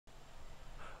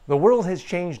The world has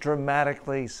changed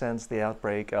dramatically since the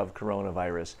outbreak of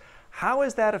coronavirus. How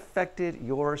has that affected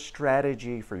your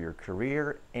strategy for your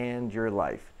career and your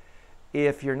life?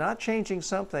 If you're not changing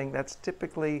something, that's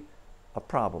typically a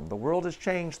problem. The world has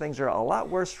changed. Things are a lot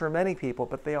worse for many people,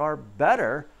 but they are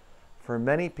better for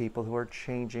many people who are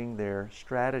changing their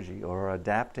strategy or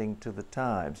adapting to the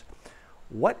times.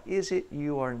 What is it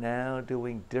you are now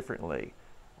doing differently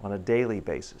on a daily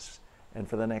basis and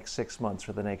for the next 6 months,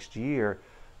 for the next year,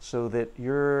 so that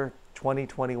your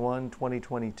 2021,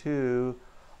 2022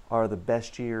 are the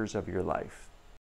best years of your life?